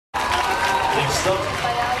Next up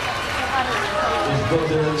is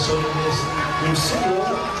brother showing his new single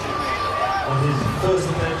on his first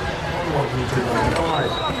attempt on 1 meter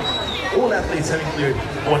 95. All athletes having cleared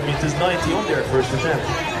 1 meters 90 on their first attempt.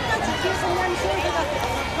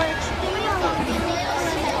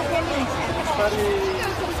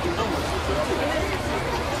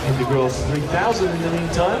 In the girls 3000 in the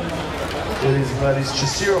meantime, it is Gladys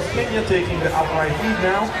Chasir of Kenya taking the outright lead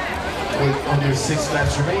now with under 6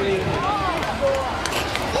 laps remaining.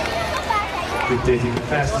 Dictating the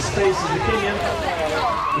fastest pace is the Kenyan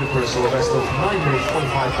with a personal best of 9 minutes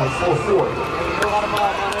 25.44.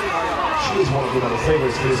 She is one of the medal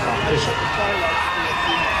favorites for this competition.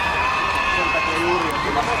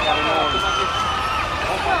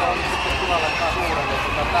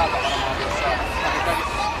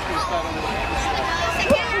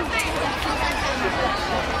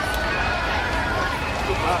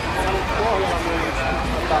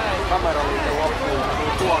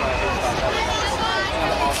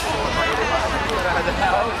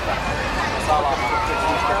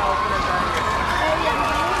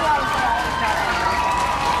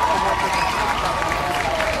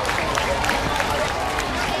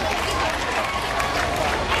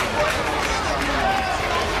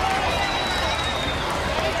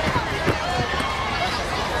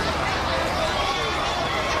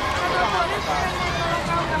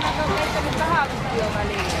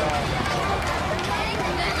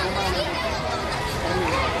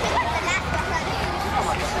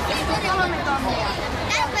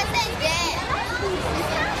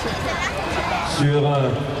 Sur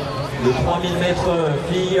le 3000 mètres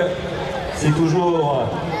filles, c'est toujours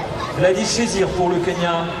Gladys Chasir pour le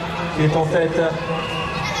Kenya qui est en tête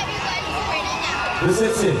de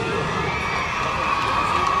cette série.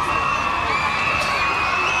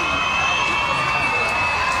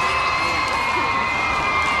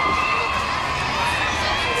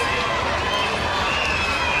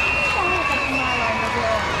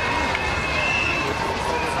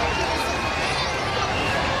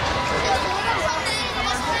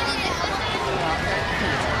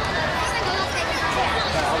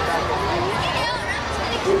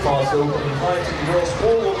 Fast opening high to the girls'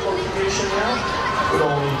 forward qualification now, with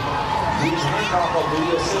only Luigi Hancock of the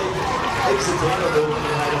USA exiting at the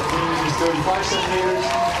opening height of 3 meters 35 centimeters.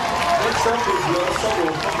 Next up is the other solo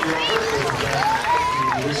from the University of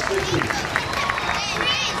 3 meters 50.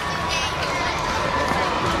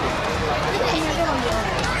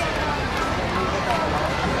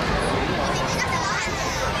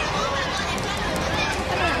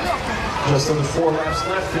 Just under 4 laps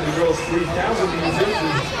left in the girls' 3,000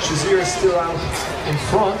 meters. Chasir is still out in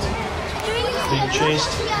front, being chased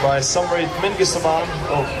by Samrit Mengisaban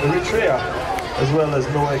of Eritrea, as well as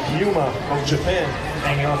Noe Kiyuma of Japan.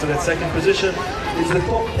 Hanging on to that second position is the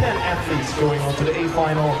top 10 athletes going on to the A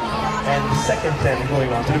final, and the second 10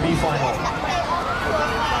 going on to the B final.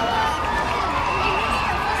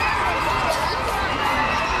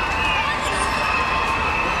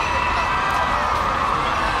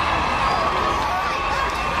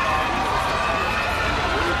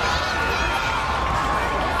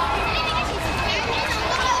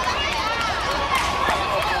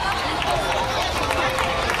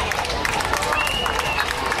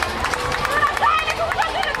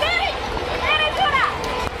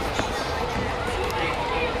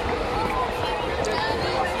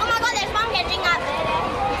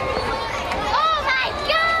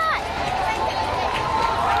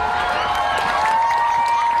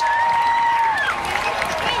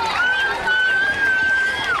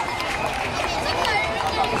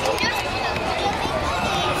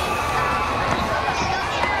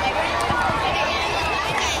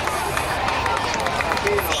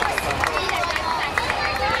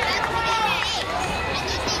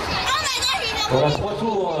 Voilà 3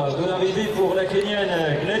 tours de l'arrivée pour la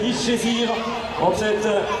Kenyane Gladys Chasir en tête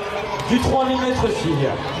du 3000 mètres filles.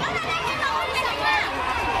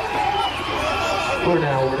 We're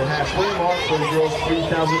now over the halfway mark for the girls'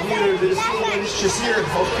 3,000 meters. It is still Gladys Chasir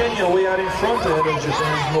of Kenya way out in front ahead of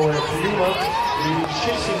Japan's Noe Kiyuma, leading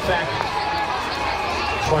chasing back,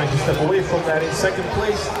 trying to step away from that in second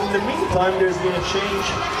place. In the meantime, there's been a change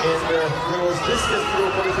in the girls' discus throw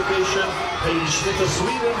qualification. Paige Schmidt of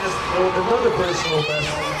Sweden has thrown another personal best,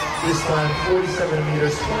 this time 47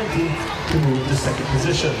 meters 20 to move to second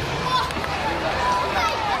position.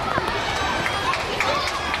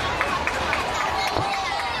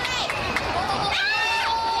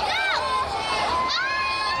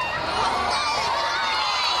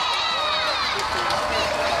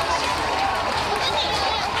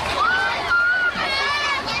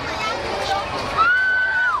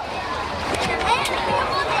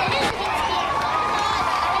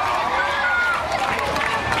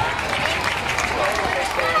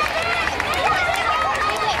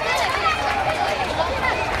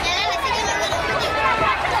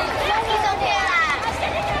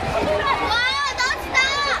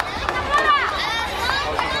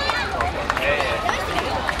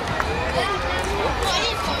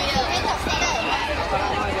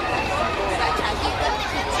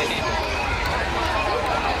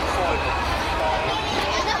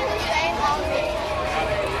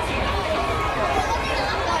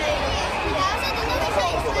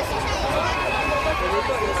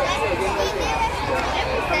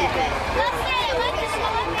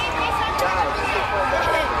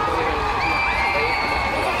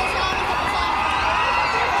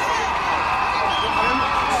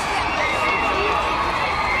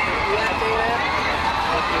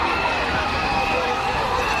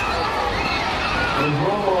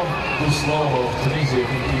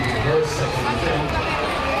 her second attempt.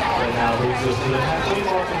 Right now brings us to the halfway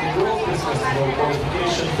mark of the girls' business festival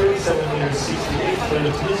qualification, 37 meters 68 for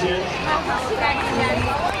the Tunisian.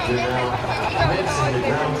 They're now commencing the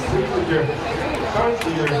ground three with their current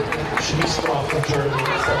leader, Shanice from Germany,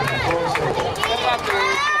 second in the front circle.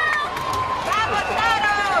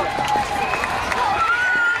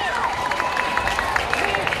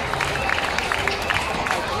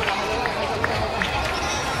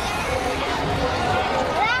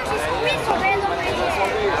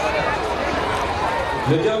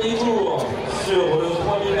 Le dernier tour sur le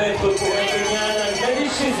 3000 mètres pour la Kenyane,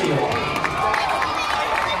 Gladys Chizir.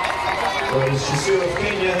 Gladys Chizir of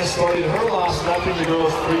Kenya has started her last lap in the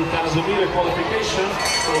girls' 3,000 meter qualification,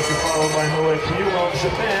 closely followed by Noe Kiyuma of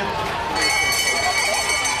Japan.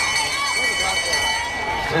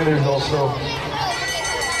 And there's also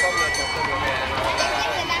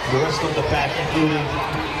the rest of the pack, including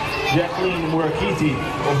Jacqueline Murakiti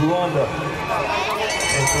of Rwanda.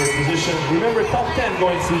 And for a position, remember, top 10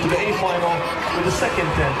 going through to the A final, with the second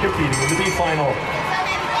 10 competing in the B final.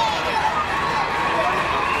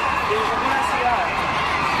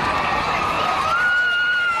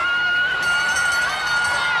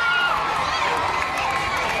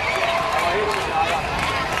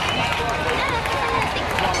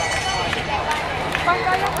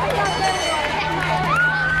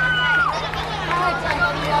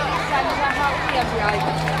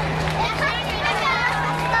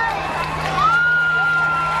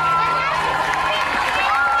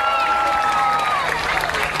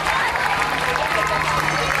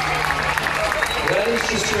 Gladys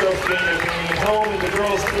Chizir of Kenya coming home in the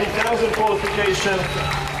girls' 3,000 qualification.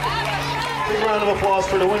 Big round of applause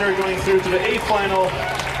for the winner going through to the A final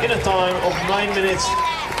in a time of 9 minutes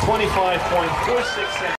 25.46 seconds.